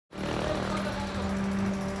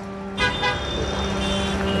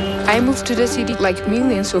I moved to the city like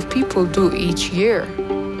millions of people do each year.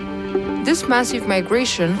 This massive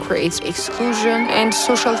migration creates exclusion and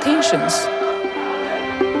social tensions.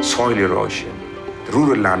 Soil erosion,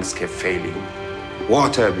 rural landscape failing,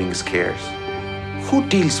 water being scarce. Who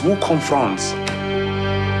deals, who confronts?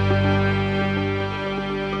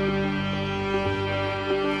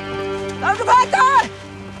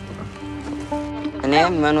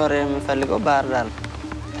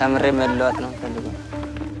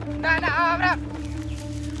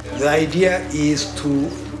 The idea is to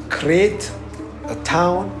create a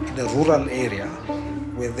town in a rural area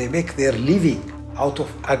where they make their living out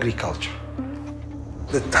of agriculture.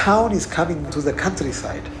 The town is coming to the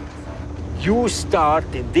countryside. You start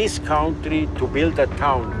in this country to build a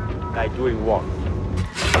town by doing what?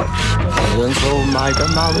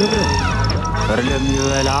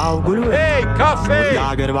 Hey, coffee!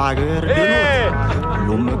 Hey!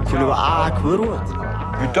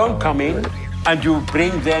 You don't come in and you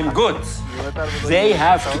bring them goods. They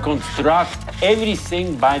have to construct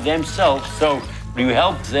everything by themselves, so you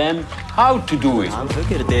help them how to do it.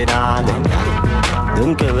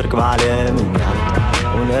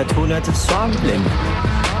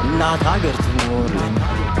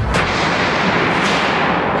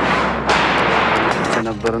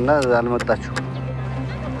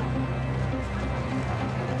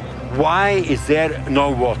 Why is there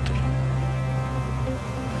no water?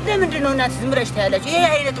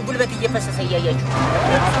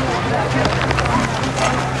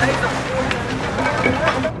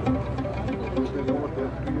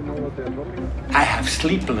 I have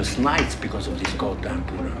sleepless nights because of this goddamn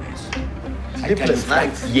Puranas. Sleepless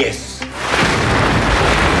nights? Yes.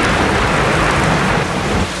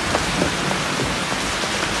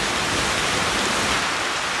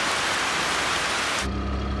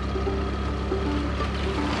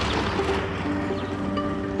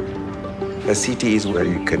 A city is where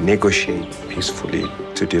you can negotiate peacefully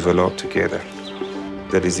to develop together.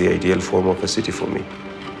 That is the ideal form of a city for me.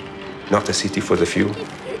 Not a city for the few,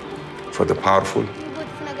 for the powerful,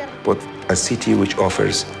 but a city which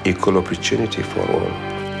offers equal opportunity for all.